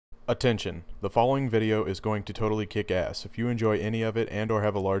Attention, the following video is going to totally kick ass. If you enjoy any of it and or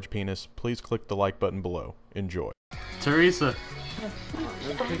have a large penis, please click the like button below. Enjoy. Teresa.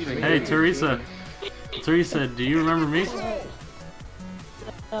 Hey, Teresa. Teresa, do you remember me?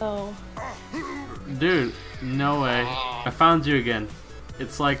 Oh. Dude, no way. I found you again.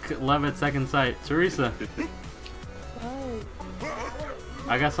 It's like love at second sight. Teresa.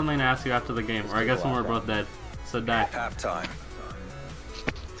 I got something to ask you after the game, or I guess when we're both dead. So die. Halftime.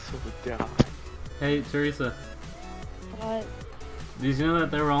 Hey, Teresa. What? Did you know that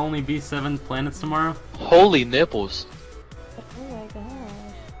there will only be 7 planets tomorrow? Holy nipples. Oh my gosh.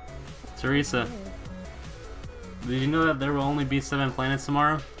 Teresa. Did you know that there will only be 7 planets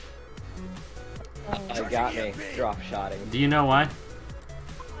tomorrow? Oh, Got me. Drop shotting. Do you know why?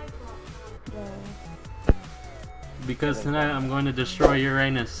 no. Because tonight I'm going to destroy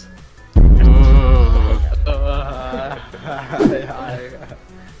Uranus. Whoa.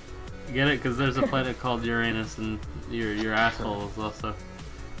 Get it? Because there's a planet called Uranus, and your asshole is also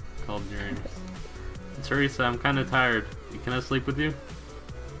called Uranus. Teresa, I'm kind of tired. Can I sleep with you?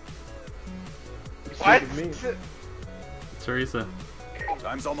 What? Teresa.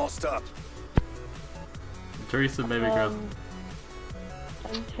 Time's almost up. Teresa, baby girl.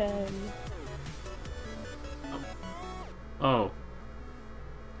 I'm 10. Oh.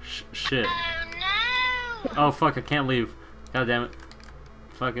 Shit. Oh fuck, I can't leave. God damn it.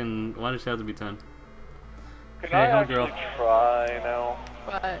 Fucking, why does she have to be 10? Hey, homegirl. Try now.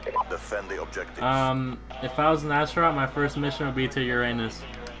 Defend the objectives. If I was an astronaut, my first mission would be to Uranus.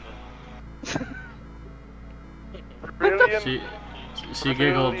 Brilliant. She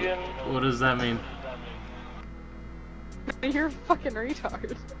giggled. What does that mean? You're a fucking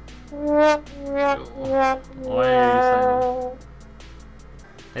retard. Why are you saying that?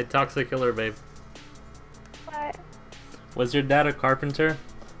 Hey, Toxic Killer, babe. What? Was your dad a carpenter?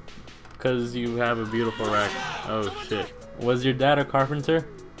 Cause you have a beautiful rack. Oh shit. Was your dad a carpenter?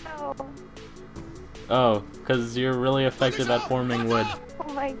 No. Oh, cause you're really effective at forming wood.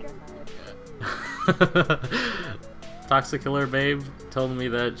 Oh my god. Toxic Killer babe told me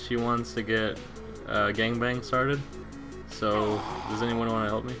that she wants to get gangbang started. So, does anyone want to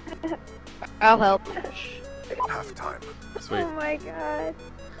help me? I'll help. Halftime. Sweet. Oh my god.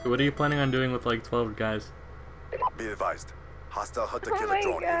 What are you planning on doing with like 12 guys? Be advised. Hostile hunter Oh killer my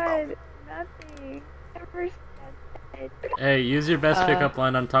drone inbound. god. Nothing. Never said it. Hey, use your best pickup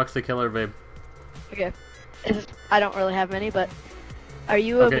line on Toxic Killer babe. Okay. I don't really have many, but are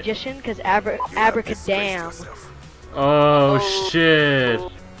you a Okay. magician? Because You have disgraced abracadam. yourself. Oh shit.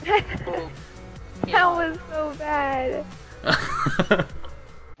 That was so bad.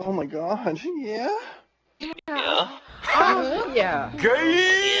 Oh my god, yeah? Yeah.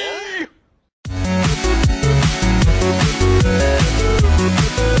 Gay!